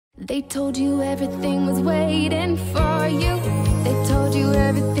They told you everything was waiting for you. They told you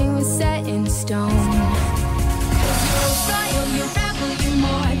everything was set in stone. 'Cause you're royal, you're rebel, you're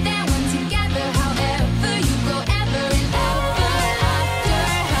more than one together. However you go, ever and ever after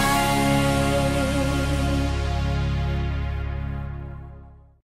high.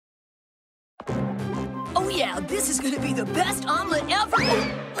 Oh yeah, this is gonna be the best omelet ever!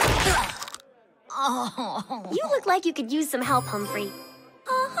 Oh. You look like you could use some help, Humphrey.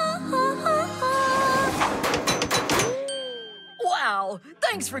 Wow,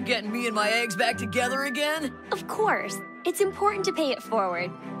 thanks for getting me and my eggs back together again. Of course. It's important to pay it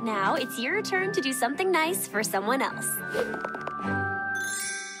forward. Now it's your turn to do something nice for someone else.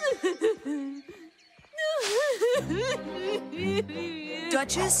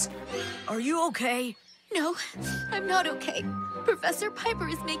 Duchess, are you okay? No, I'm not okay. Professor Piper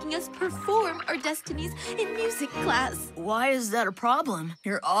is making us perform our destinies in music class. Why is that a problem?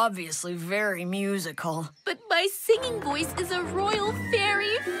 You're obviously very musical. But my singing voice is a royal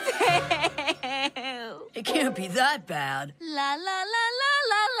fairy fail. It can't be that bad. La la la la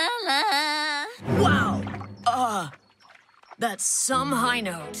la la la. Wow! That's some high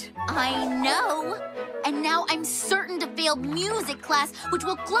note. I know. And now I'm certain to fail music class, which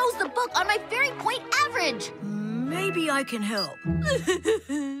will close the book on my fairy point average. Maybe I can help.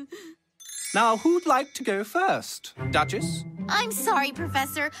 Now, who'd like to go first? Duchess? I'm sorry,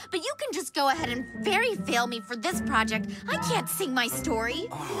 Professor, but you can just go ahead and fairy fail me for this project. I can't sing my story.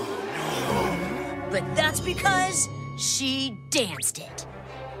 But that's because she danced it.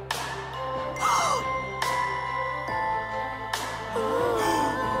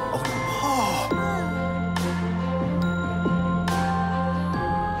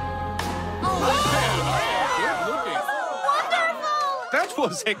 That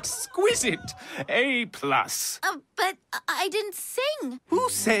was exquisite. A+. But I didn't sing. Who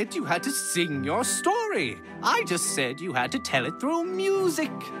said you had to sing your story? I just said you had to tell it through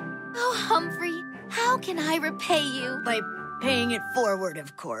music. Oh, Humphrey, how can I repay you? By paying it forward,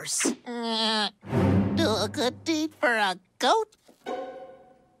 of course. Do a good deed for a goat.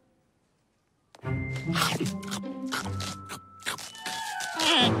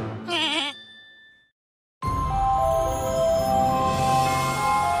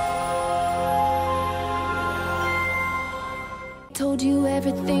 Told you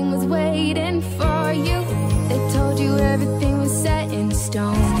everything was waiting for you. They told you everything was set in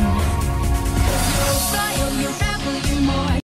stone.